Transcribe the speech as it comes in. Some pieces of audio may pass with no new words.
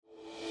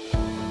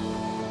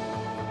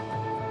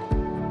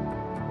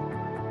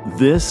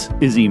This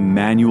is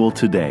Emmanuel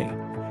Today,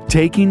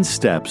 taking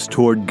steps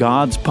toward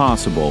God's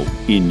possible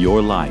in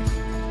your life.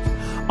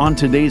 On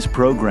today's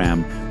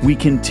program, we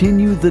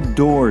continue the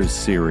Doors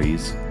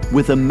series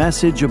with a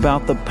message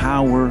about the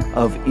power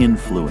of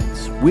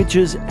influence, which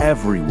is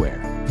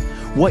everywhere.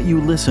 What you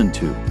listen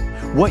to,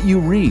 what you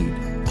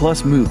read,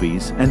 plus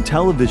movies and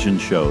television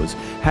shows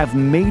have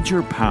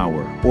major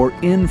power or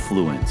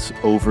influence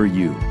over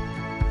you.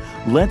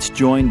 Let's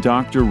join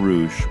Dr.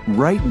 Rouge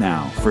right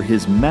now for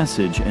his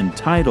message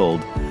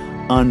entitled,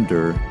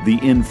 Under the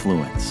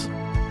Influence.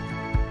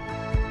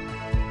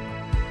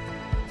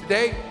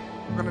 Today,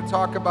 we're going to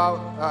talk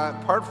about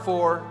part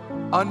 4,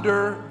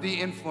 Under the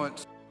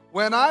Influence.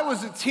 When I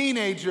was a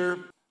teenager,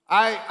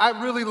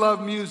 I really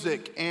loved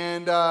music,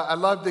 and I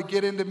loved to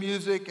get into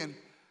music, and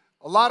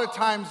a lot of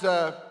times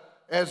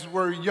as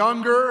we're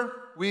younger,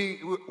 we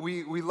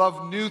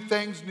love new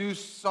things, new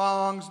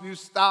songs, new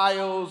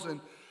styles,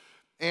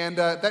 and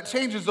that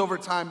changes over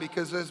time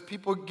because as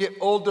people get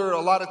older, a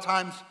lot of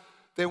times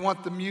they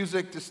want the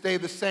music to stay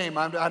the same.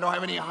 I don't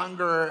have any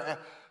hunger or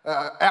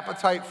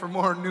appetite for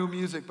more new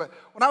music. But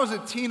when I was a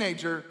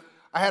teenager,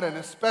 I had an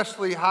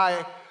especially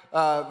high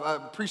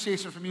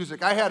appreciation for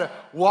music. I had a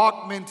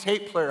Walkman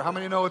tape player. How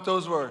many know what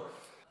those were?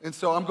 And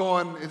so I'm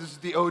going, this is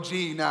the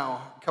OG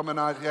now coming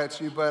out at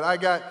you. But I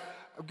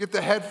get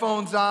the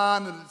headphones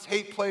on and the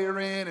tape player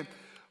in. And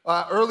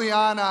early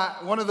on,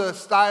 one of the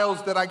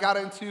styles that I got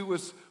into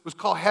was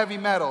called heavy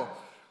metal.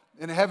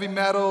 And heavy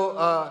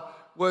metal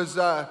was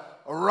a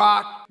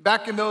rock.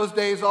 Back in those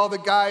days, all the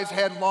guys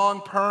had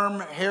long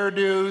perm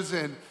hairdos,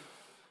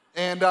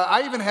 and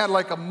I even had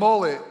like a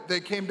mullet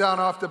that came down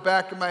off the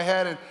back of my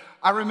head. And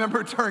I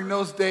remember during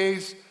those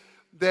days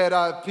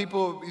that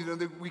people,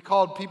 we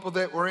called people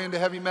that were into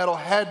heavy metal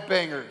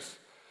headbangers.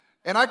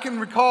 And I can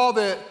recall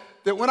that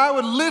when I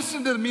would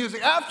listen to the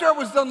music, after I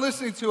was done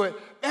listening to it,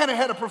 man, it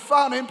had a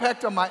profound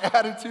impact on my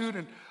attitude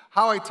and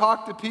how I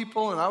talked to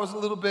people, and I was a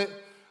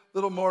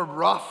little more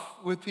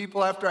rough with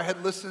people after I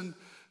had listened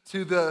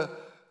to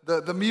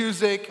the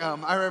music.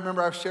 I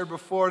remember I've shared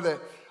before that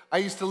I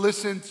used to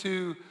listen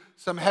to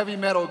some heavy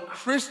metal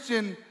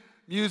Christian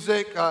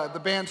music,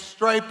 the band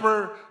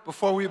Stryper,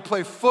 before we would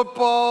play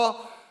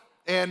football,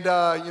 and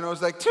it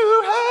was like,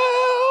 to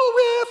hell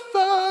with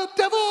the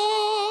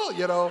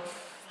devil,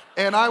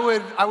 and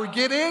I would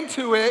get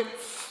into it,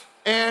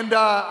 and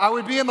I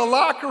would be in the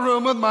locker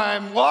room with my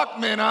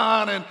Walkman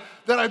on, and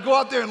then I'd go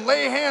out there and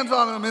lay hands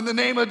on them in the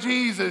name of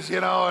Jesus,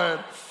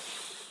 and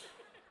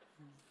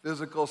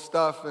physical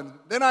stuff. And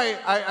then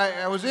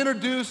I was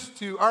introduced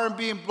to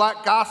R&B and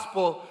black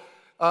gospel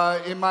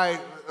in my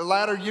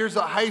latter years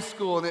of high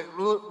school, and it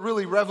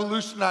really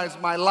revolutionized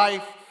my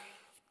life.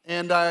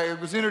 And I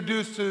was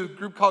introduced to a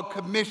group called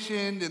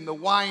Commissioned and the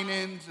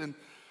Winans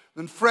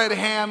and Fred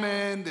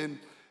Hammond, and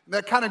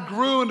that kind of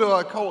grew into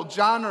a whole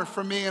genre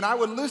for me. And I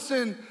would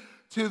listen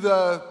to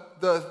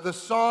the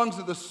songs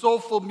of the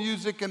soulful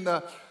music and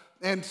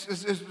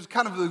it was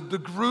kind of the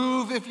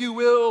groove, if you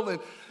will. And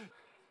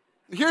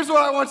here's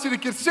what I want you to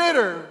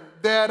consider,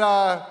 that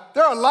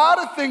there are a lot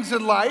of things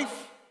in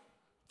life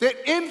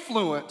that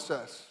influence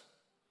us.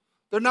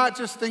 They're not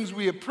just things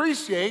we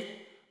appreciate,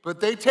 but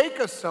they take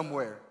us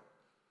somewhere.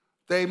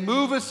 They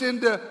move us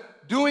into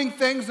doing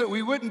things that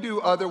we wouldn't do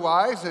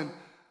otherwise and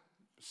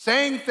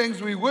saying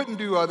things we wouldn't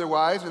do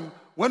otherwise. And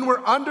when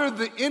we're under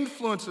the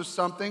influence of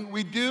something,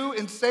 we do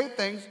and say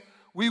things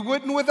we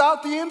wouldn't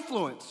without the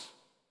influence.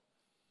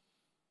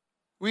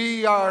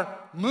 We are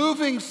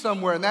moving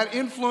somewhere, and that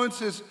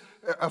influence is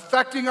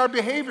affecting our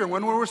behavior.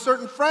 When we're with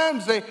certain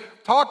friends, they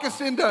talk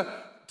us into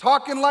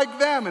talking like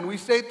them, and we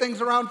say things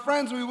around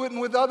friends we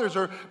wouldn't with others,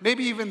 or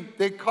maybe even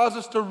they cause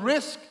us to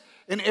risk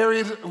in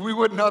areas we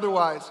wouldn't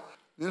otherwise.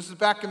 And this is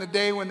back in the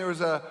day when there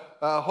was a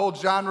whole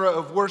genre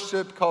of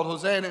worship called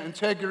Hosanna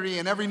Integrity,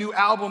 and every new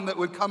album that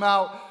would come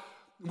out,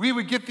 we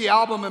would get the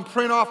album and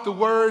print off the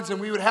words,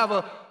 and we would have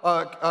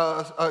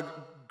a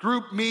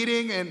group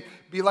meeting and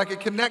be like a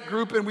connect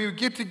group, and we would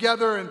get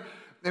together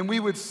and we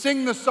would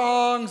sing the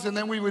songs, and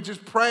then we would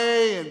just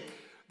pray, and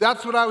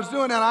that's what I was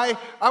doing. And I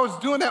was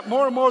doing that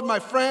more and more with my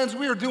friends.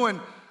 We were doing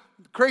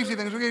crazy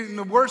things. We were getting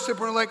to worship,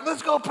 and we're like,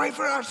 let's go pray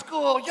for our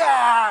school,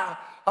 yeah!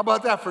 How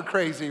about that for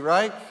crazy,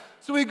 right?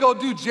 So we'd go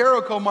do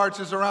Jericho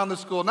marches around the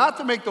school, not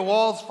to make the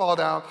walls fall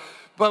down,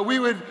 but we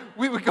would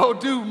go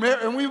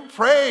and we would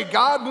pray,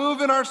 God move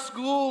in our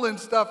school and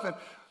stuff. And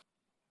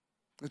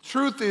the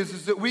truth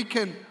is that we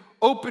can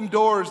open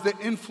doors that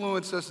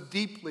influence us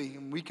deeply,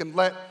 and we can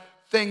let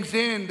things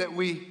in that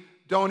we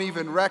don't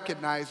even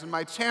recognize. And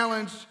my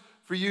challenge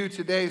for you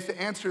today is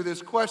to answer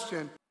this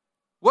question: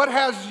 what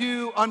has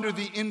you under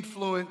the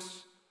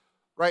influence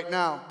right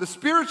now? The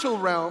spiritual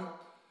realm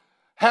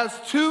has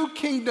two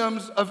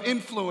kingdoms of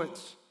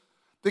influence: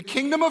 the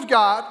kingdom of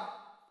God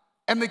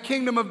and the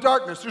kingdom of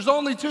darkness. There's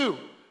only two: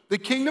 the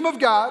kingdom of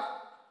God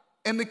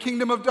and the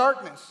kingdom of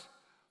darkness.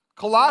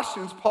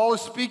 Colossians, Paul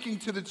is speaking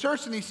to the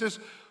church, and he says,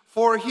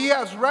 for he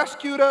has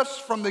rescued us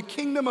from the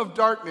kingdom of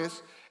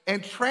darkness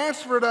and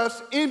transferred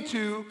us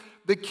into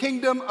the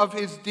kingdom of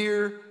his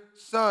dear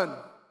Son.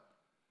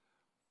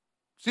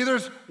 See,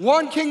 there's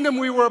one kingdom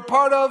we were a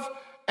part of,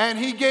 and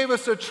he gave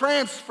us a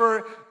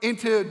transfer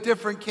into a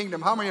different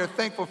kingdom. How many are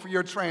thankful for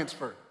your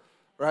transfer,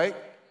 right?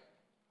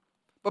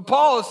 But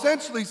Paul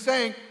essentially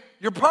saying,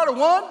 you're part of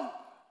one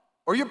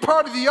or you're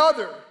part of the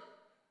other.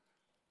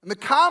 And the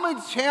common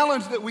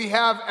challenge that we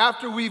have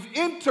after we've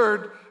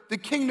entered the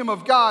kingdom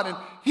of God and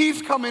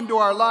he's come into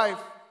our life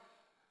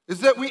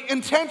is that we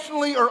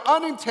intentionally or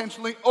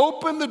unintentionally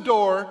open the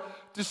door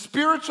to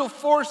spiritual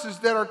forces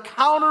that are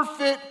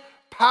counterfeit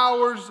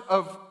powers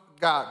of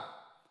God.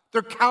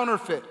 They're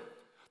counterfeit.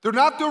 They're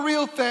not the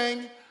real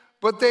thing,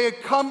 but they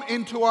come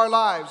into our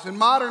lives. In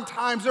modern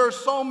times, there are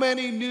so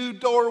many new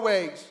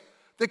doorways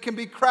that can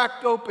be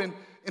cracked open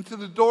into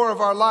the door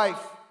of our life.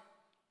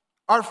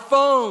 Our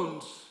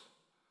phones,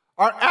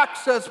 our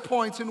access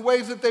points in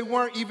ways that they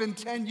weren't even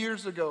 10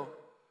 years ago.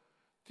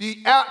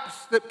 The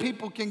apps that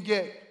people can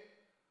get.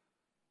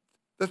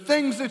 The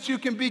things that you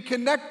can be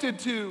connected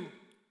to.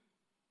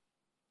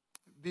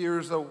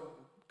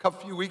 A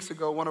few weeks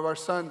ago, one of our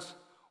sons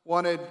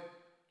wanted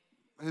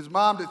his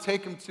mom to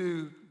take him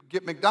to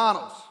get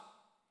McDonald's.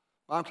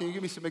 Mom, can you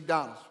give me some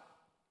McDonald's?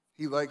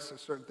 He likes a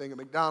certain thing at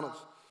McDonald's.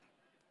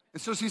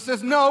 And so she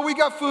says, no, we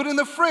got food in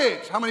the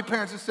fridge. How many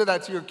parents have said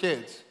that to your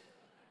kids?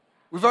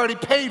 We've already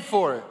paid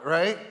for it,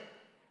 right?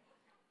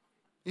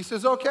 He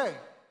says, okay.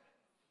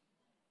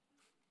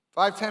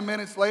 5-10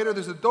 minutes later,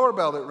 there's a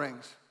doorbell that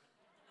rings.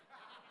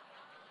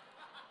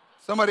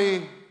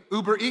 Somebody,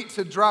 Uber Eats,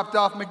 had dropped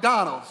off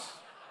McDonald's.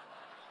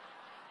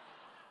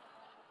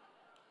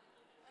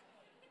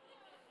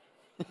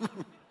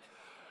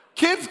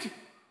 Kids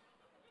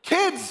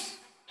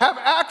have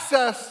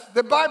access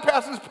that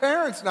bypasses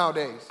parents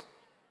nowadays.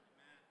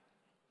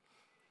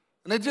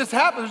 And it just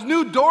happens. There's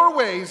new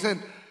doorways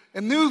and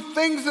new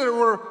things that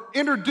we're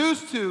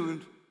introduced to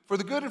for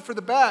the good and for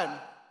the bad.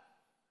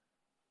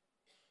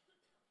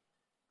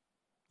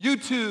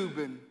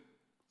 YouTube and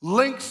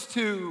links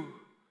to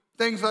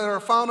things that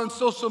are found on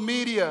social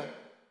media.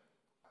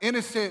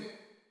 Innocent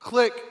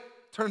click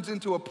turns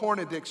into a porn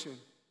addiction.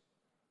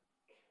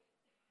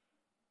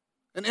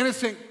 An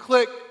innocent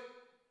click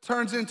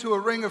turns into a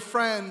ring of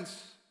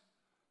friends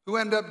who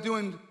end up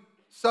doing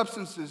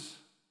substances.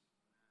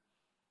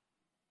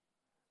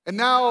 And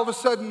now all of a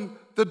sudden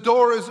the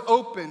door is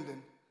opened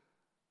and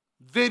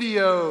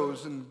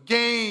videos and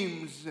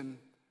games and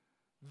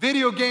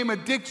video game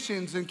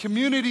addictions and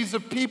communities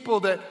of people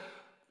that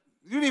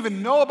you didn't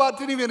even know about,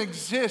 didn't even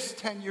exist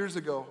 10 years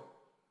ago.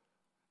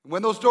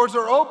 When those doors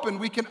are open,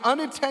 we can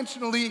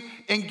unintentionally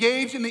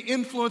engage in the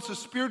influence of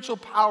spiritual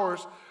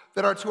powers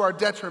that are to our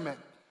detriment.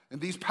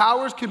 And these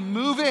powers can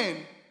move in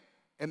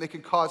and they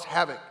can cause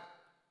havoc.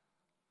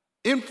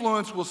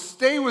 Influence will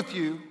stay with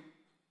you,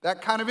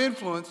 that kind of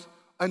influence,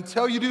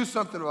 until you do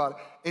something about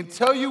it.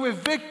 Until you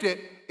evict it,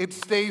 it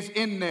stays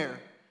in there.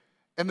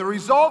 And the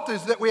result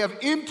is that we have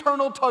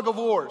internal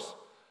tug-of-wars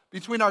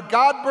between our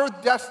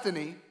God-birthed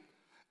destiny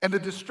and the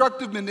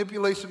destructive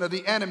manipulation of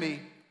the enemy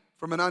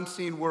from an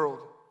unseen world.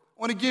 I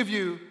want to give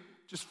you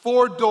just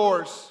 4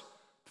 doors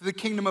to the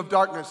kingdom of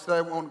darkness that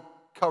I won't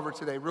cover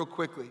today real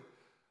quickly.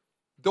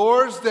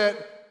 Doors that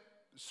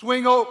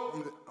swing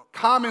open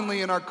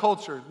commonly in our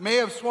culture, may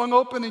have swung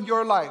open in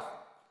your life.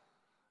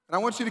 And I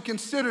want you to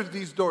consider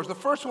these doors. The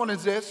first one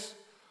is this: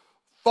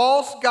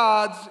 false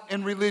gods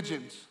and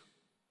religions.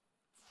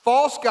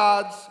 False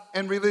gods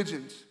and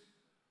religions.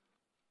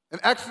 In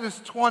Exodus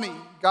 20,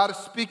 God is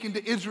speaking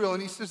to Israel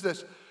and he says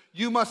this: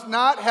 you must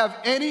not have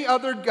any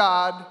other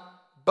God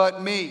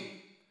but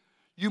me.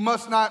 You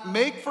must not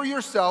make for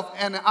yourself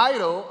an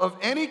idol of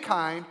any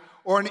kind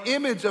or an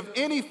image of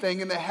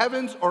anything in the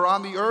heavens or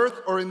on the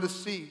earth or in the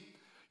sea.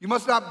 You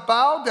must not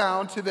bow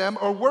down to them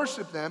or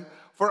worship them,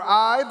 for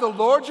I, the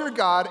Lord your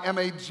God, am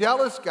a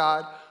jealous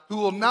God who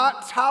will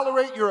not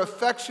tolerate your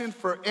affection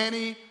for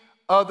any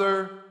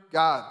other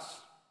gods.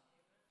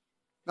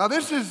 Now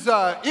this is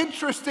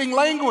interesting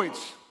language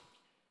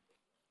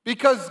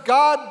because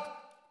God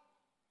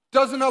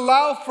doesn't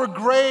allow for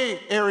gray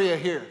area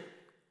here.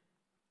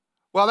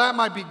 Well, that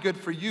might be good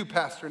for you,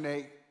 Pastor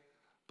Nate,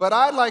 but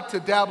I like to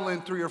dabble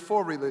in 3 or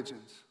 4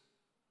 religions.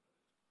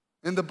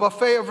 In the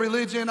buffet of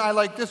religion, I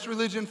like this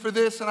religion for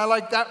this, and I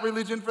like that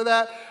religion for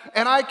that.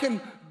 And I can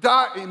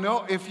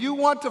if you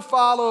want to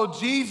follow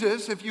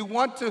Jesus, if you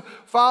want to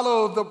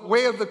follow the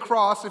way of the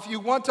cross, if you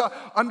want to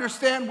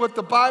understand what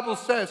the Bible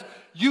says,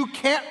 you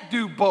can't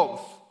do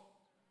both.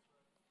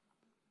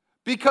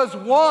 Because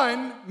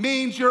one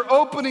means you're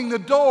opening the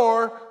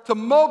door to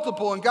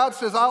multiple, and God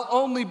says, I'll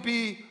only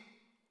be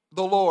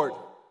the Lord.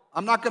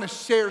 I'm not going to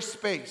share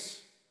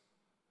space.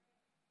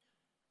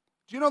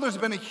 Do you know there's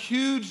been a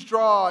huge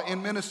draw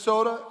in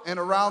Minnesota and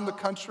around the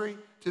country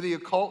to the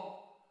occult?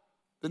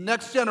 The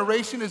next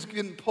generation is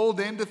getting pulled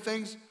into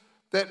things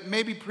that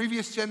maybe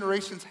previous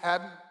generations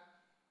hadn't.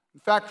 In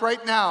fact,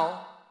 right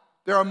now,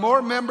 there are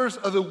more members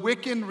of the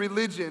Wiccan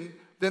religion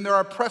than there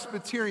are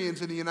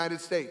Presbyterians in the United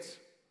States.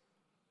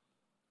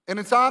 And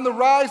it's on the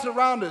rise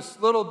around us,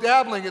 little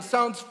dabbling. It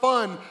sounds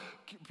fun.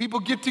 People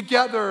get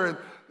together and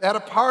at a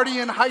party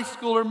in high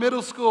school or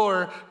middle school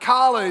or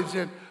college,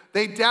 and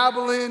they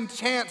dabble in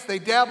chants, they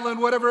dabble in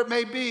whatever it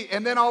may be,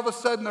 and then all of a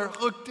sudden they're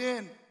hooked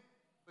in.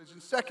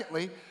 And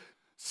secondly,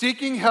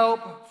 seeking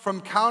help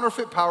from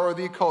counterfeit power of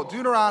the occult.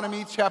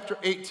 Deuteronomy chapter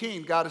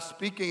 18, God is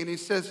speaking, and he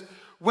says,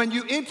 when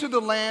you enter the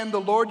land the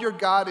Lord your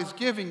God is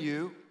giving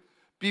you,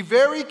 be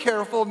very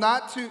careful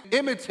not to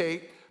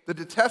imitate the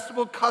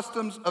detestable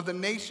customs of the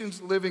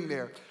nations living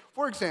there.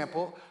 For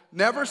example,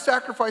 never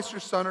sacrifice your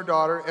son or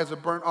daughter as a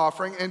burnt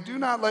offering, and do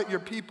not let your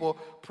people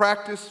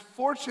practice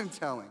fortune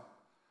telling,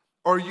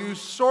 or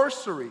use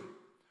sorcery,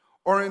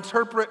 or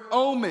interpret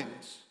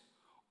omens,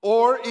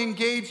 or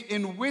engage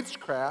in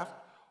witchcraft,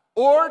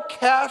 or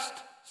cast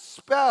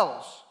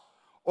spells,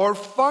 or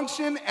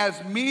function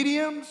as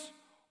mediums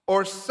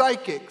or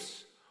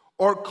psychics,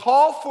 or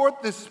call forth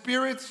the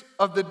spirits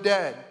of the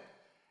dead.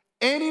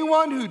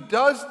 Anyone who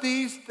does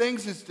these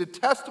things is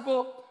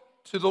detestable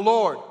to the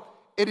Lord.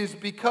 It is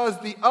because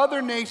the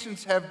other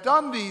nations have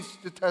done these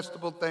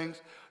detestable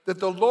things that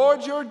the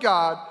Lord your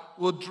God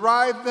will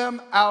drive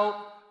them out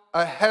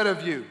ahead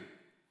of you.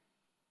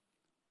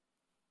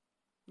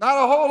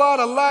 Not a whole lot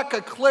of lack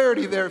of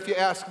clarity there, if you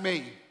ask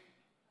me.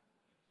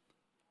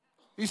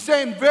 He's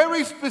saying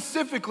very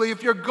specifically,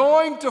 if you're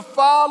going to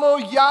follow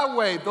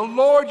Yahweh, the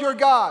Lord your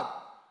God,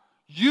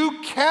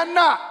 you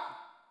cannot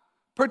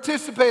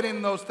participate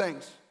in those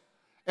things.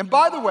 And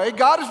by the way,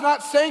 God is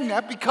not saying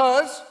that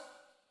because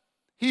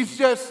he's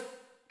just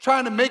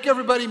trying to make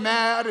everybody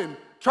mad and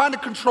trying to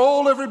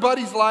control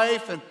everybody's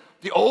life and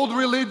the old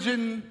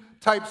religion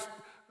types,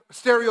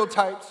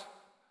 stereotypes.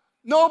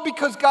 No,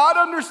 because God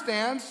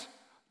understands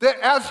that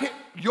as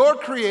your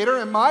creator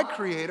and my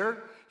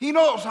creator, he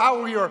knows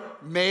how we are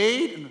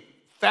made and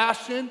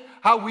fashioned,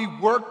 how we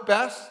work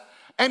best,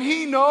 and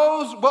he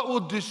knows what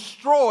will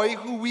destroy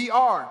who we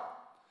are.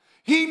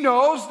 He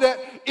knows that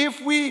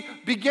if we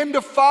begin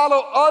to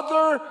follow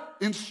other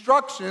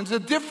instructions, a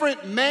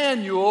different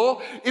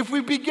manual, if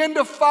we begin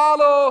to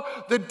follow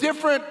the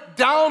different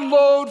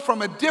download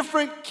from a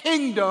different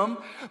kingdom,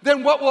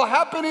 then what will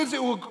happen is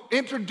it will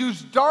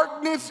introduce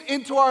darkness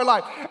into our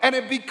life. And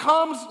it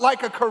becomes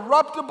like a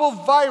corruptible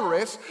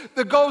virus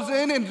that goes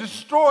in and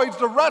destroys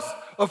the rest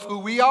of who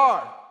we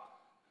are.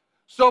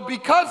 So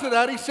because of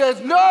that, he says,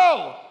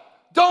 no,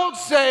 don't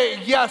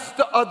say yes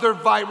to other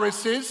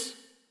viruses.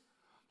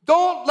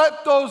 Don't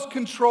let those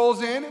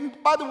controls in.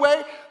 And by the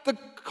way, the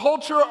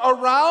culture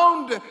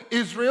around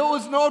Israel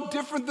is no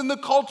different than the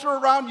culture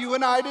around you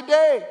and I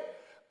today.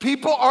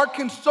 People are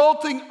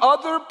consulting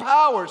other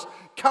powers,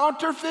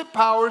 counterfeit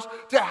powers,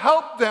 to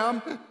help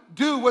them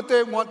do what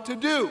they want to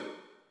do.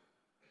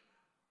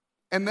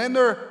 And then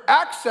they're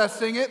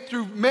accessing it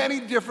through many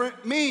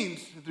different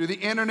means. Through the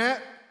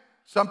internet.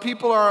 Some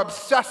people are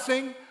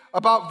obsessing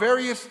about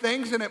various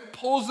things, and it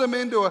pulls them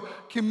into a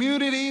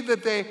community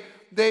that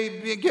they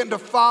begin to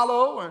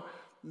follow. Or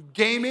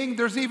gaming,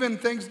 there's even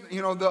things,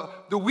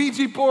 the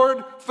Ouija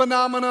board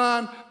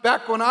phenomenon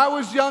back when I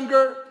was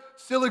younger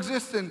still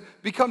exists and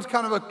becomes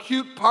kind of a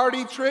cute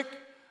party trick.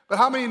 But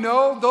how many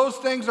know those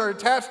things are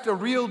attached to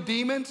real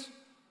demons?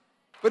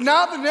 But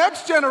now the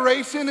next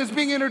generation is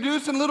being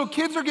introduced, and little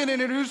kids are getting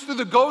introduced to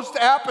the Ghost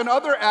app and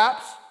other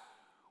apps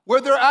where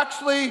they're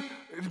actually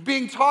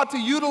being taught to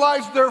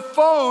utilize their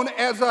phone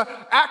as an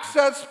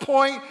access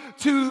point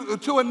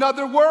to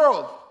another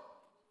world.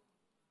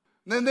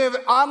 And then they have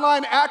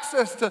online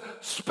access to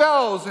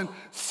spells and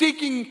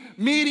seeking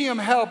medium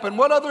help and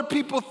what other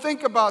people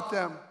think about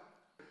them.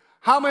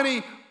 How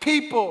many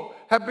people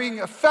have been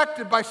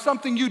affected by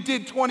something you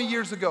did 20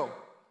 years ago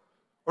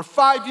or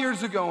 5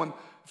 years ago and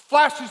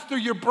flashes through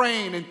your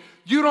brain and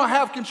you don't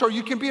have control.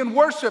 You can be in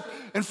worship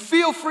and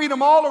feel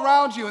freedom all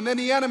around you, and then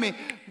the enemy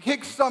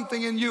kicks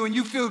something in you and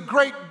you feel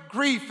great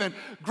grief and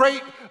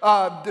great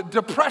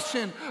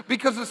depression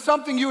because of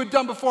something you had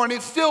done before, and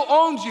it still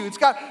owns you. It's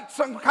got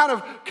some kind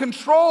of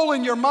control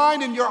in your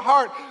mind and your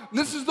heart. And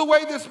this is the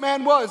way this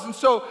man was. And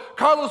so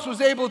Carlos was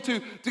able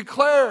to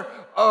declare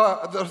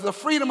the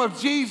freedom of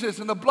Jesus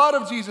and the blood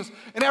of Jesus,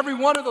 and every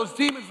one of those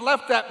demons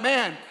left that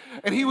man,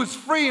 and he was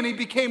free and he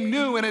became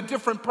new and a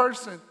different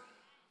person.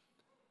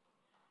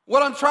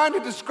 What I'm trying to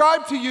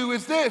describe to you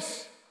is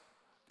this.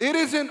 It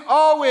isn't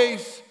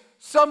always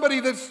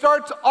somebody that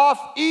starts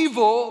off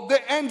evil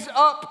that ends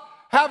up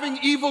having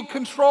evil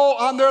control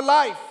on their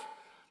life.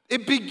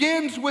 It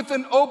begins with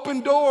an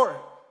open door.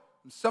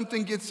 And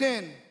something gets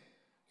in and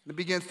it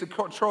begins to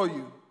control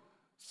you.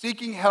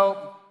 Seeking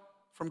help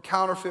from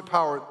counterfeit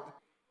power.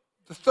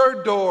 The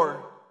third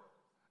door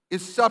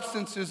is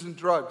substances and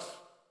drugs.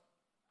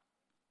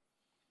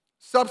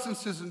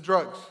 Substances and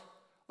drugs.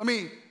 Let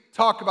me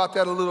talk about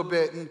that a little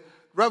bit. In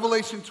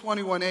Revelation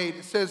 21:8,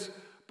 it says,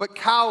 but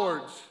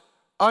cowards,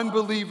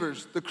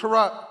 unbelievers, the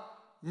corrupt,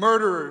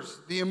 murderers,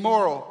 the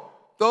immoral,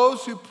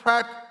 those who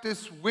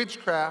practice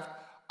witchcraft,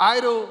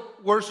 idol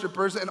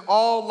worshipers, and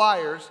all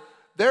liars,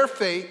 their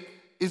fate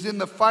is in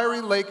the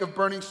fiery lake of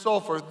burning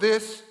sulfur.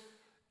 This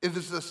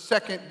is the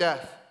second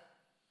death.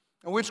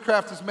 And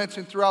witchcraft is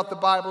mentioned throughout the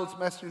Bible. It's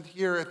mentioned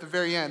here at the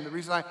very end. The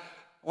reason I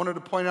wanted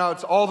to point out,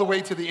 it's all the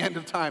way to the end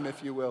of time,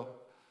 if you will.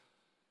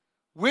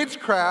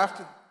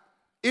 Witchcraft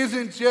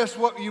isn't just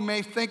what you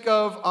may think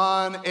of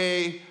on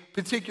a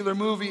particular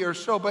movie or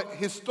show, but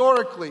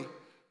historically,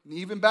 and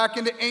even back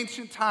into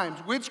ancient times,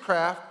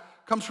 witchcraft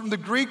comes from the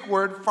Greek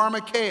word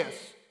pharmakeia.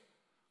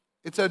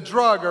 It's a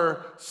drug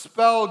or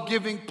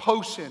spell-giving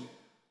potion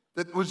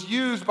that was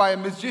used by a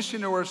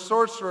magician or a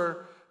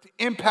sorcerer to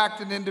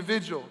impact an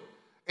individual.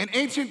 In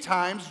ancient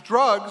times,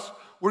 drugs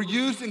were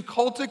used in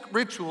cultic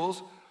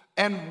rituals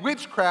and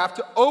witchcraft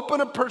to open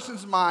a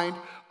person's mind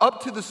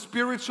up to the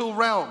spiritual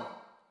realm.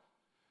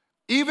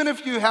 Even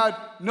if you had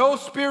no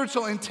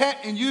spiritual intent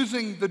in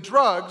using the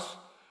drugs,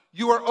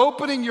 you are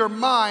opening your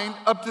mind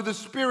up to the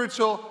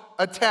spiritual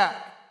attack.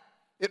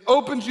 It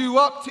opens you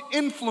up to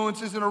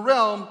influences in a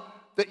realm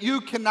that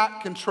you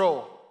cannot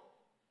control.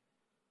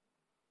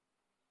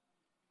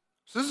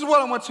 So this is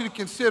what I want you to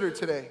consider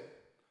today.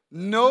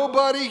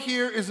 Nobody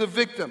here is a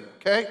victim,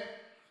 okay?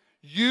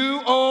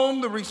 You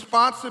own the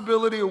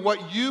responsibility of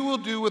what you will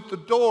do with the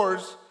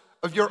doors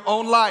of your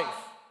own life.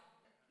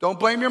 Don't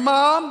blame your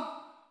mom.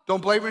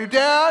 Don't blame your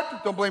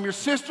dad. Don't blame your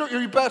sister or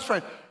your best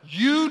friend.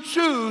 You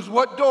choose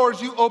what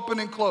doors you open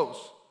and close.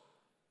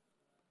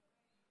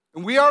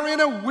 And we are in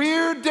a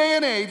weird day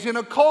and age, in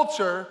a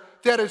culture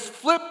that has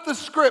flipped the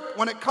script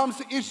when it comes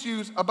to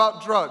issues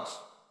about drugs.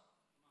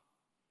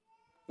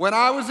 When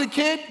I was a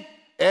kid,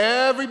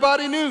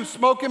 everybody knew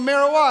smoking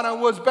marijuana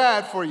was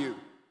bad for you.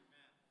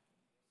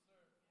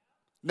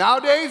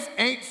 Nowadays,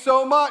 ain't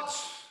so much.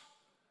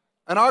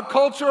 In our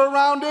culture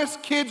around us,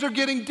 kids are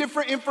getting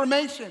different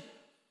information.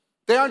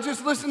 They aren't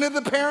just listening to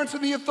the parents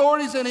and the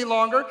authorities any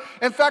longer.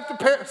 In fact,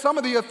 some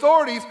of the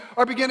authorities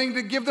are beginning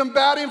to give them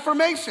bad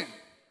information.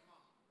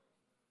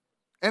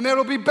 And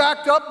it'll be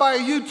backed up by a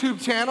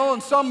YouTube channel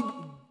and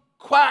some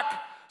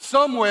quack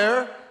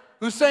somewhere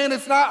who's saying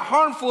it's not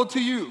harmful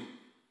to you.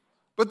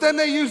 But then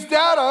they use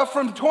data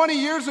from 20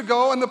 years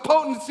ago and the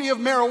potency of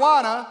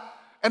marijuana,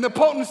 and the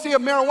potency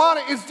of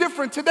marijuana is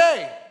different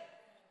today.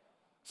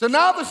 So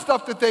now the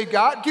stuff that they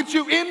got gets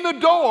you in the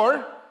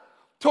door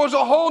towards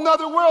a whole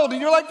nother world,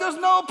 and you're like, there's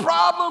no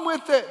problem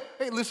with it.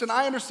 Hey, listen,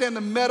 I understand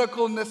the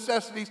medical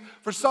necessities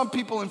for some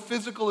people in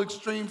physical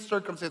extreme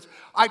circumstances.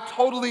 I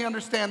totally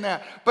understand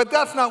that, but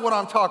that's not what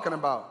I'm talking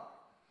about.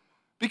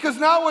 Because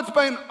now what's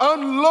been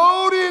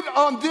unloaded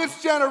on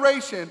this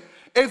generation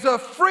is a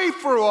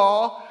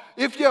free-for-all.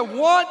 If you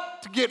want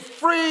to get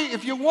free,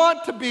 if you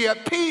want to be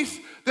at peace,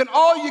 then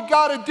all you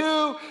gotta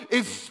do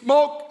is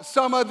smoke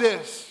some of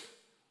this.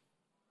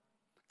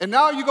 And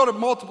now you go to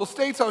multiple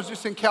states. I was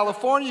just in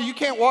California. You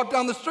can't walk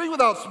down the street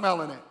without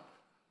smelling it.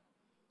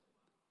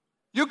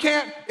 You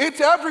can't,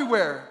 it's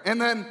everywhere. And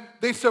then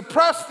they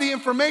suppress the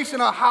information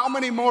on how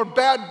many more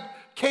bad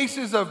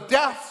cases of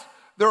deaths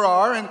there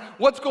are and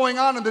what's going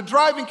on in the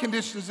driving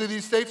conditions of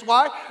these states.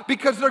 Why?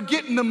 Because they're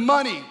getting the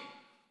money.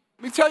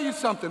 Let me tell you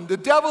something. The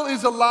devil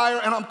is a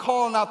liar, and I'm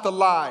calling out the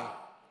lie.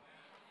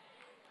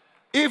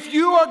 If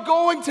you are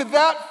going to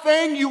that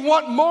thing, you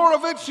want more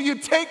of it, so you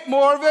take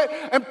more of it,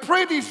 and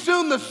pretty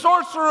soon the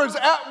sorcerer is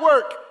at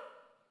work.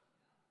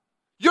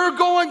 You're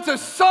going to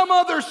some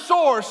other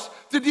source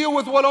to deal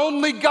with what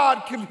only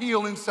God can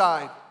heal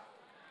inside.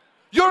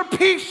 Your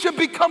peace should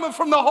be coming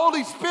from the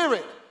Holy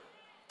Spirit.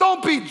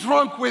 Don't be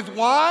drunk with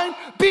wine.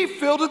 Be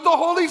filled with the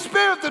Holy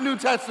Spirit, the New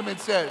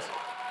Testament says.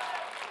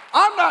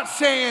 I'm not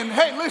saying,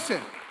 hey,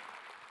 listen,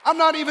 I'm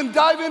not even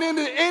diving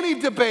into any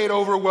debate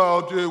over,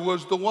 well,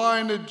 was the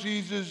wine that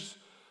Jesus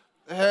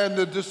had,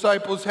 the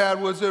disciples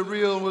had, was it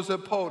real, was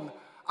it potent?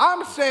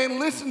 I'm saying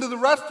listen to the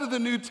rest of the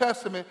New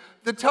Testament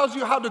that tells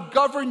you how to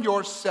govern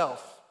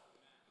yourself.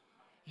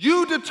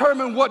 You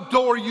determine what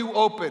door you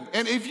open.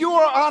 And if you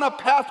are on a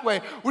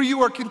pathway where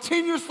you are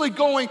continuously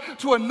going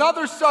to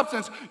another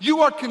substance, you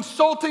are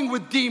consulting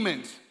with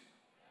demons.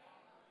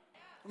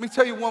 Let me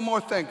tell you one more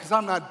thing, because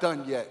I'm not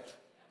done yet.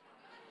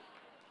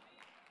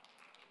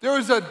 There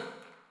was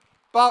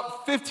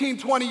about 15,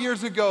 20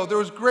 years ago, there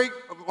was a great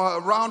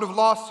round of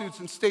lawsuits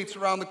in states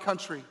around the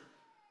country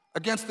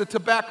against the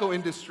tobacco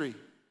industry.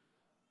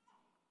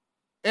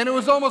 And it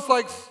was almost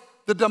like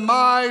the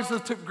demise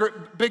of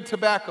big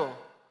tobacco.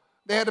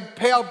 They had to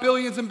pay out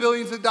billions and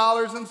billions of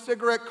dollars, and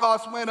cigarette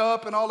costs went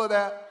up and all of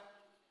that.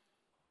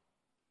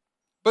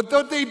 But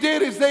what they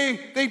did is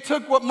they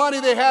took what money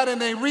they had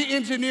and they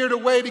re-engineered a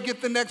way to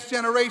get the next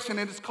generation,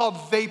 and it's called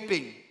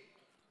vaping.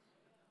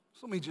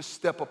 So let me just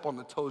step up on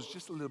the toes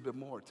just a little bit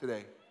more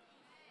today.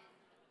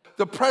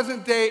 The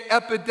present day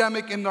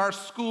epidemic in our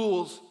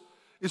schools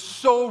is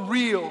so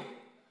real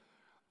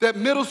that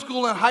middle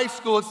school and high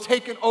school has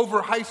taken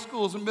over high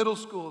schools and middle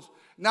schools.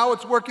 Now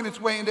it's working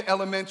its way into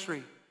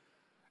elementary.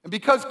 And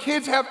because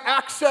kids have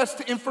access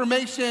to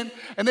information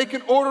and they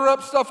can order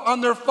up stuff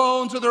on their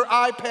phones or their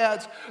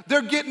iPads,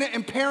 they're getting it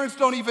and parents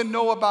don't even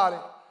know about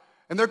it.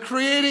 And they're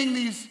creating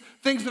these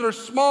things that are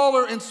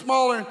smaller and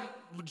smaller,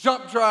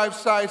 jump drive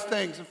size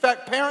things. In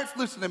fact, parents,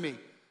 listen to me.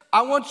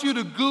 I want you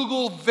to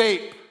Google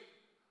vape.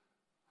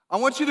 I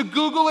want you to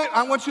Google it.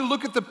 I want you to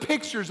look at the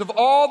pictures of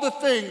all the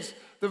things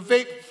the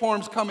vape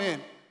forms come in.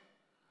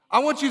 I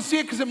want you to see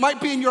it because it might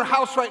be in your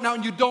house right now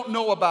and you don't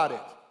know about it.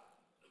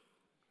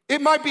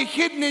 It might be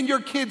hidden in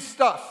your kids'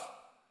 stuff.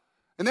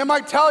 And they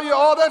might tell you,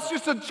 oh, that's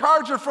just a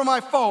charger for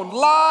my phone.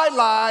 Lie,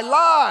 lie,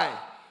 lie.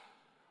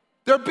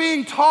 They're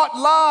being taught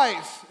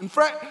lies. And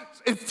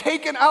it's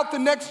taken out the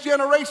next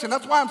generation.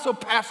 That's why I'm so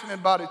passionate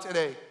about it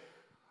today.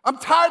 I'm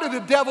tired of the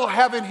devil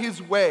having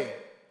his way.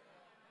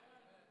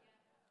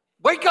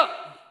 Wake up.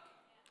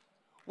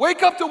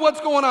 Wake up to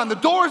what's going on. The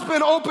door's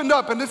been opened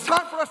up, and it's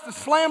time for us to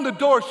slam the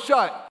door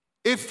shut.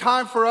 It's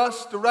time for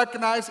us to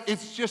recognize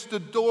it's just a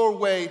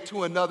doorway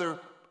to another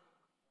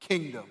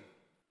kingdom.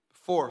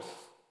 Fourth,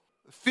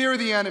 the fear of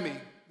the enemy.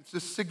 It's a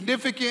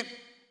significant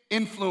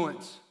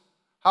influence.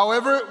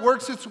 However it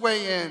works its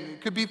way in,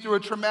 it could be through a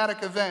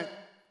traumatic event.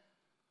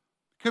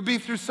 It could be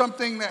through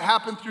something that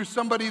happened through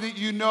somebody that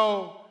you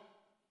know.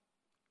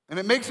 And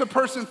it makes a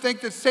person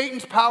think that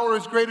Satan's power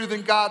is greater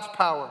than God's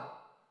power.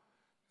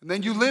 And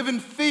then you live in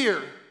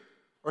fear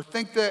or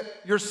think that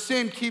your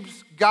sin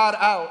keeps God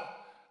out.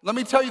 Let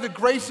me tell you, the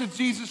grace of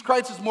Jesus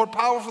Christ is more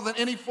powerful than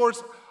any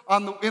force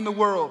in the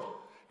world.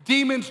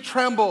 Demons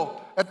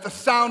tremble at the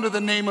sound of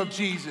the name of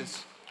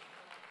Jesus.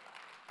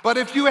 But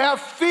if you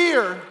have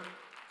fear,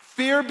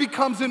 fear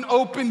becomes an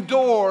open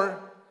door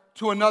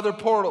to another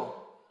portal.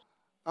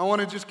 I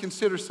want to just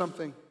consider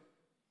something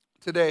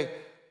today.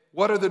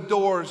 What are the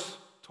doors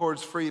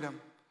towards freedom?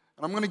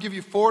 And I'm going to give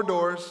you 4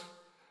 doors,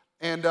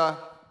 and I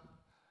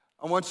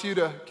want you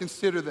to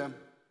consider them.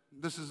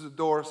 This is a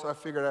door, so I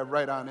figured I'd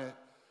write on it.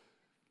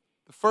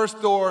 The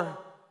first door,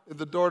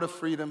 the door to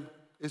freedom,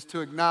 is to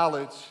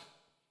acknowledge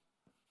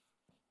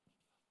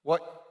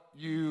what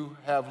you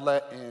have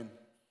let in.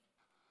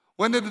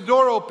 When did the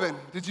door open?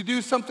 Did you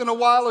do something a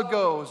while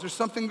ago? Is there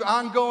something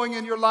ongoing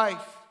in your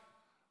life?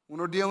 When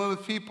we're dealing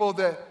with people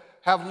that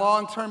have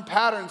long-term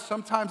patterns,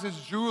 sometimes it's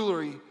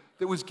jewelry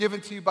that was given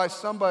to you by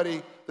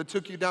somebody that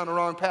took you down the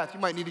wrong path. You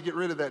might need to get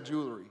rid of that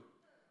jewelry.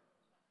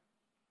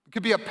 It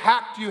could be a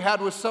pact you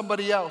had with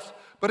somebody else,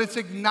 but it's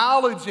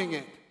acknowledging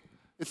it.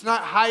 It's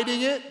not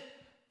hiding it.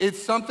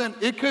 It's something,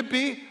 it could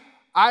be,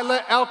 I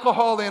let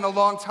alcohol in a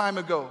long time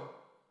ago.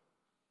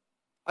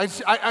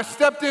 I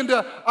stepped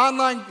into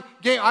online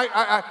game.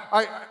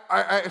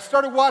 I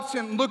started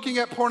watching, looking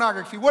at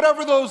pornography.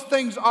 Whatever those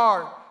things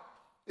are.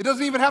 It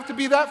doesn't even have to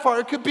be that far.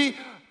 It could be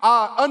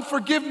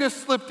unforgiveness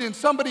slipped in.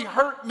 Somebody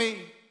hurt me.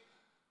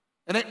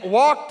 And it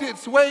walked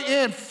its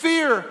way in.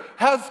 Fear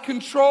has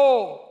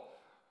control.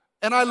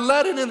 And I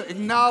let it in.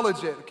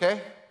 Acknowledge it,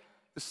 okay?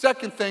 The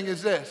second thing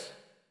is this.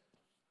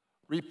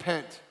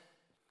 Repent.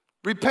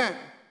 Repent.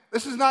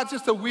 This is not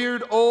just a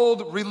weird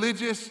old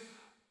religious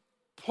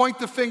point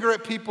the finger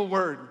at people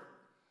word.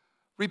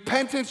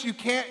 Repentance, you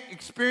can't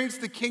experience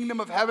the kingdom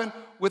of heaven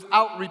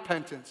without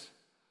repentance.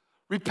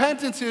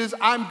 Repentance is,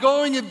 I'm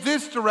going in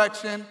this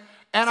direction,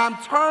 and I'm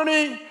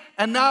turning,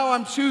 and now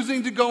I'm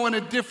choosing to go in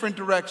a different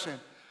direction.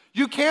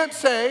 You can't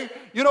say,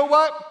 you know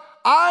what,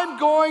 I'm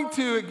going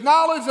to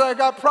acknowledge that I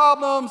got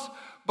problems,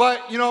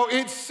 but,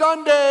 it's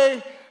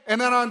Sunday, and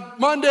then on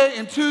Monday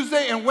and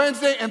Tuesday and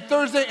Wednesday and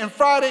Thursday and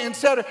Friday and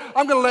Saturday,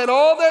 I'm going to let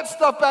all that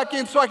stuff back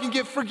in so I can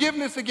get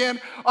forgiveness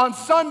again on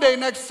Sunday,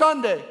 next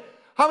Sunday.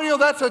 How many know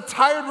that's a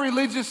tired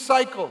religious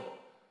cycle?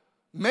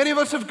 Many of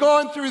us have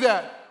gone through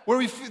that, where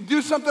we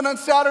do something on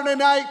Saturday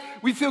night,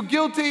 we feel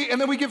guilty,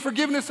 and then we get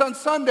forgiveness on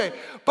Sunday.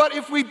 But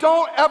if we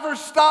don't ever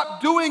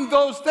stop doing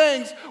those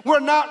things, we're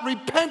not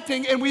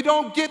repenting, and we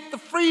don't get the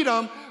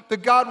freedom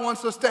that God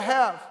wants us to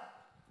have.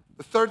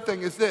 The third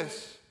thing is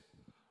this: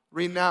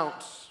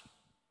 renounce.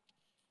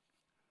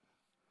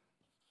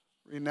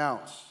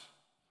 Renounce.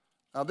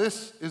 Now,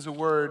 this is a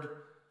word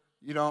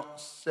you don't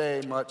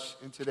say much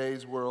in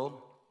today's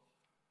world.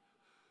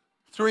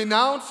 To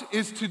renounce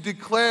is to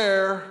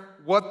declare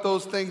what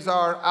those things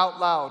are out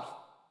loud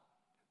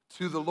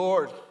to the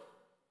Lord.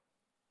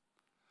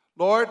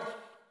 Lord,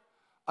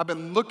 I've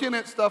been looking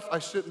at stuff I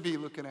shouldn't be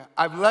looking at.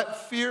 I've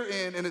let fear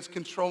in, and it's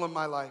controlling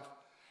my life.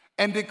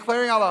 And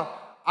declaring out loud,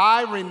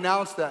 I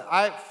renounce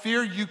that.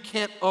 Fear, you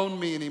can't own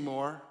me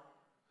anymore.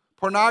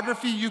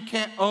 Pornography, you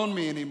can't own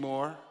me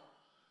anymore.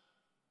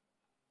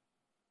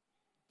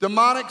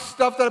 Demonic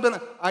stuff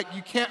that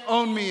you can't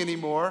own me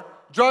anymore.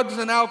 Drugs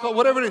and alcohol,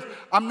 whatever it is.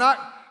 I'm not,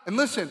 and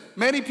listen,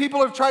 many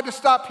people have tried to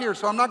stop here,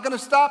 so I'm not going to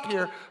stop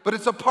here, but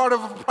it's a part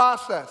of a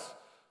process,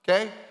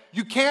 okay?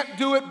 You can't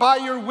do it by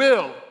your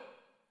will,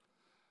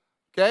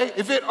 okay?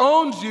 If it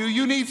owns you,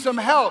 you need some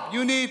help.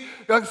 You need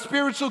a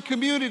spiritual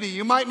community.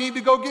 You might need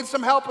to go get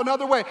some help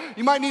another way.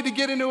 You might need to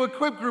get into a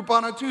equip group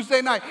on a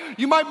Tuesday night.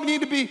 You might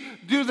need to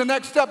do the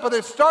next step, but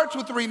it starts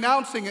with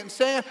renouncing it and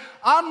saying,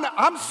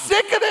 I'm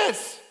sick of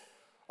this.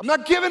 I'm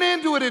not giving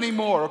in to it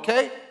anymore,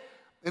 okay?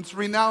 It's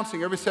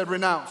renouncing. Everybody said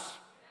renounce.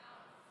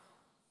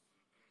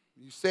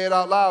 You say it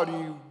out loud,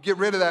 and you get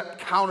rid of that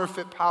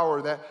counterfeit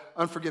power, that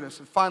unforgiveness.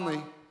 And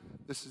finally,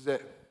 this is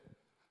it.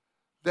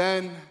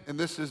 Then, and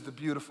this is the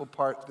beautiful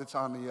part that's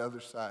on the other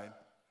side,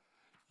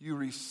 you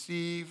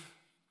receive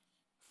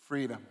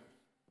freedom.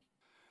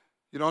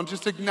 You don't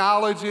just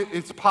acknowledge it,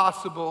 it's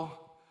possible,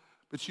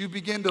 but you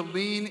begin to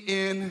lean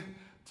in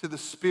to the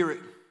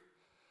Spirit.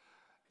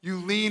 You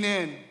lean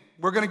in.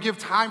 We're going to give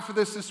time for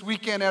this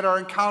weekend at our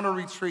Encounter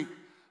Retreat.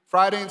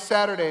 Friday and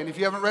Saturday. And if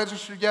you haven't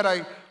registered yet,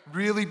 I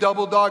really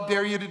double dog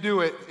dare you to do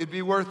it. It'd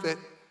be worth it.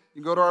 You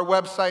can go to our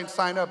website and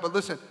sign up. But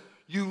listen,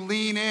 you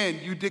lean in.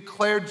 You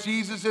declare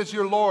Jesus as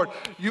your Lord.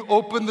 You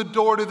open the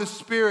door to the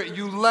Spirit.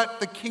 You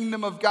let the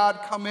kingdom of God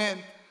come in.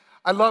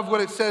 I love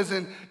what it says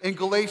in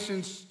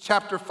Galatians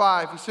chapter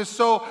 5. It says,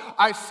 so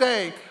I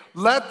say,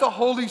 let the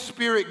Holy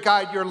Spirit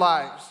guide your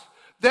lives.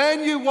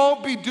 Then you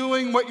won't be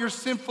doing what your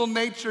sinful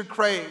nature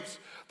craves.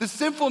 The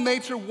sinful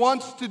nature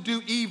wants to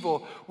do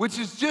evil, which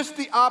is just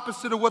the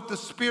opposite of what the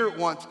Spirit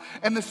wants.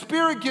 And the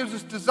Spirit gives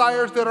us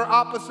desires that are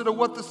opposite of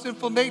what the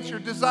sinful nature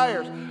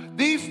desires.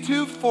 These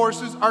two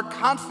forces are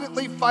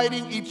constantly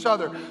fighting each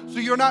other. So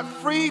you're not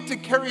free to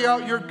carry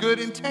out your good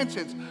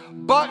intentions.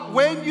 But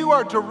when you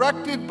are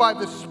directed by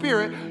the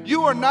Spirit,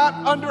 you are not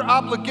under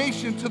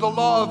obligation to the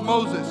law of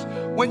Moses.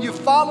 When you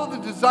follow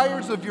the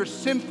desires of your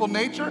sinful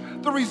nature,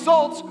 the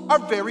results are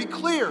very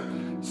clear.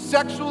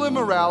 Sexual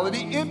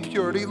immorality,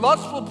 impurity,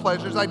 lustful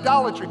pleasures,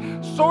 idolatry,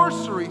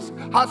 sorcery,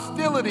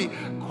 hostility,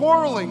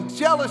 quarreling,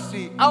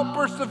 jealousy,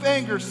 outbursts of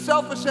anger,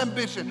 selfish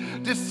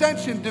ambition,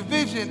 dissension,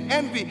 division,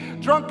 envy,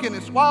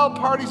 drunkenness, wild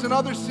parties, and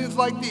other sins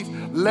like these.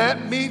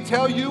 Let me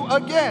tell you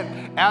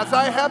again, as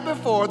I have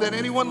before, that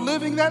anyone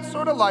living that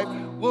sort of life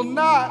will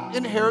not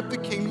inherit the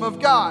kingdom of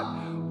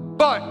God.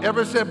 But,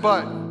 ever said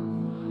but?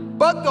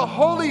 But the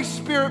Holy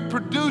Spirit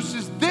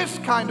produces this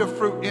kind of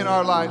fruit in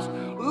our lives: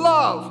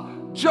 love,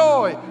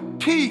 joy,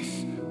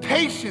 peace,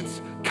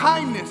 patience,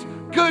 kindness,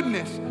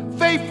 goodness,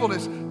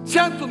 faithfulness,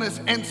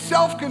 gentleness, and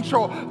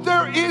self-control.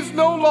 There is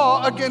no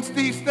law against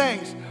these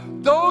things.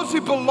 Those who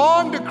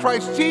belong to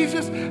Christ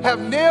Jesus have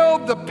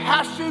nailed the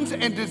passions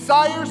and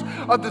desires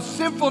of the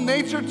sinful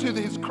nature to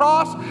his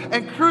cross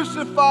and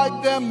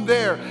crucified them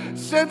there.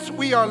 Since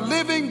we are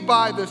living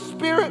by the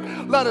Spirit,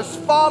 let us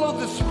follow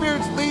the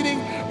Spirit's leading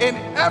in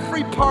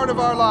every part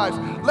of our lives.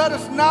 Let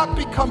us not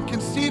become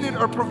conceited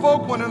or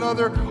provoke one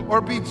another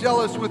or be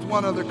jealous with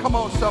one another. Come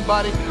on,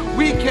 somebody.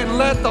 We can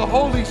let the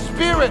Holy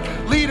Spirit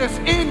lead us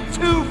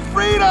into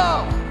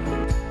freedom.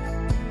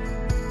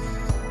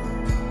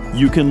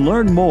 You can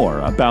learn more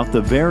about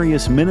the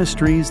various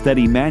ministries that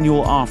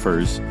Emmanuel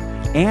offers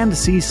and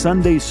see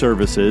Sunday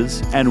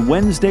services and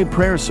Wednesday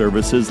prayer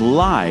services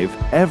live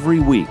every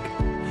week.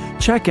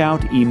 Check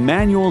out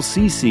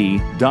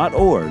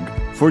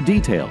emmanuelcc.org for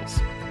details.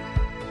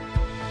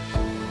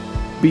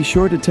 Be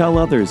sure to tell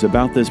others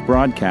about this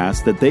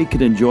broadcast that they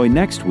could enjoy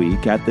next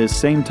week at this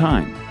same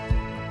time.